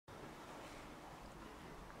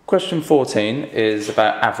Question 14 is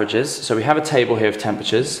about averages. So we have a table here of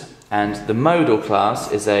temperatures, and the modal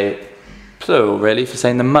class is a plural really for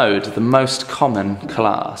saying the mode, the most common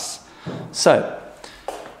class. So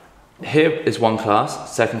here is one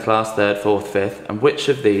class, second class, third, fourth, fifth, and which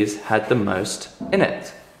of these had the most in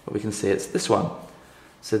it? Well, we can see it's this one.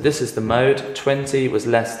 So this is the mode. 20 was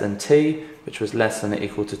less than t, which was less than or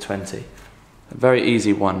equal to 20. A very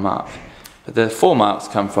easy 1 mark. But the 4 marks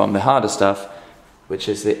come from the harder stuff, which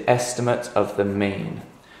is the estimate of the mean.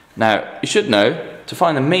 Now, you should know, to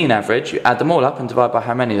find the mean average, you add them all up and divide by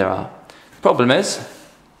how many there are. The problem is,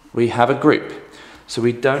 we have a group, so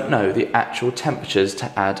we don't know the actual temperatures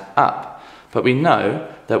to add up. But we know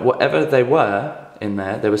that whatever they were in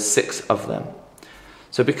there were 6 of them.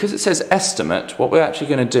 So because it says estimate, what we're actually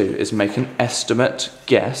going to do is make an estimate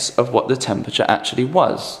guess of what the temperature actually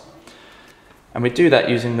was. And we do that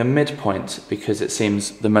using the midpoint because it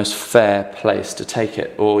seems the most fair place to take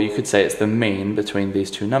it, or you could say it's the mean between these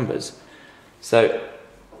two numbers. So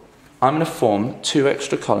I'm going to form 2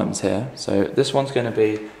 extra columns here. So this one's going to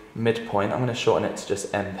be midpoint. I'm going to shorten it to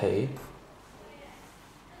just MP.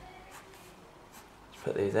 Let's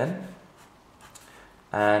put these in.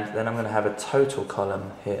 And then I'm going to have a total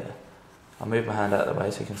column here. I'll move my hand out of the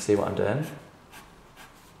way so you can see what I'm doing.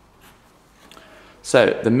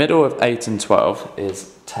 So the middle of 8 and 12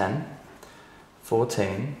 is 10,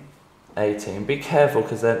 14, 18. Be careful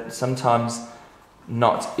because they're sometimes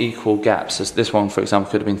not equal gaps. So this one, for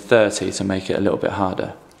example, could have been 30 to make it a little bit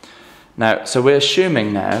harder. Now, so we're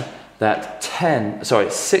assuming now that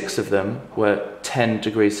 6 of them were 10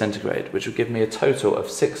 degrees centigrade, which would give me a total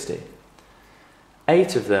of 60.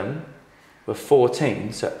 8 of them were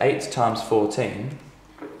 14, so 8 times 14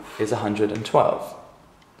 is 112.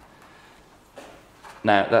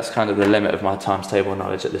 Now, that's kind of the limit of my times table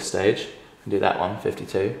knowledge at this stage. I can do that one,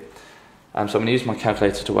 52. So I'm going to use my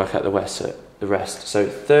calculator to work out the rest. So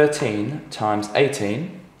 13 times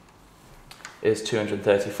 18 is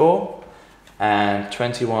 234, and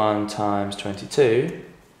 21 times 22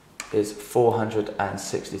 is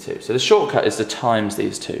 462. So the shortcut is to times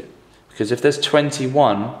these two, because if there's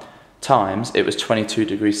 21 times, it was 22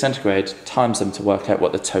 degrees centigrade, times them to work out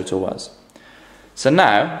what the total was. So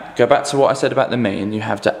now, go back to what I said about the mean. You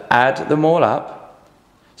have to add them all up.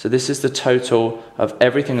 So this is the total of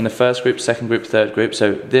everything in the first group, second group, third group.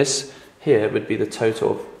 So this here would be the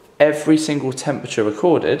total of every single temperature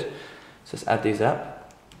recorded. So let's add these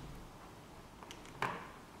up.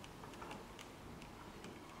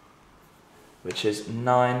 Which is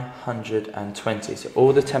 920. So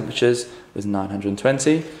all the temperatures was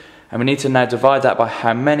 920. And we need to now divide that by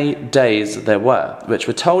how many days there were, which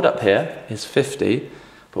we're told up here is 50,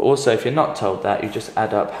 but also if you're not told that, you just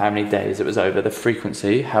add up how many days it was over, the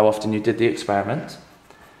frequency, how often you did the experiment,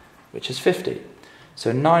 which is 50.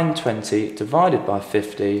 So 920 divided by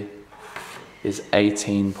 50 is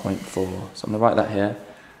 18.4. So I'm going to write that here.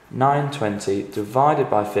 920 divided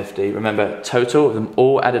by 50, remember total of them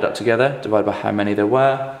all added up together, divided by how many there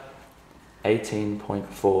were,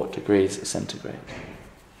 18.4 degrees centigrade.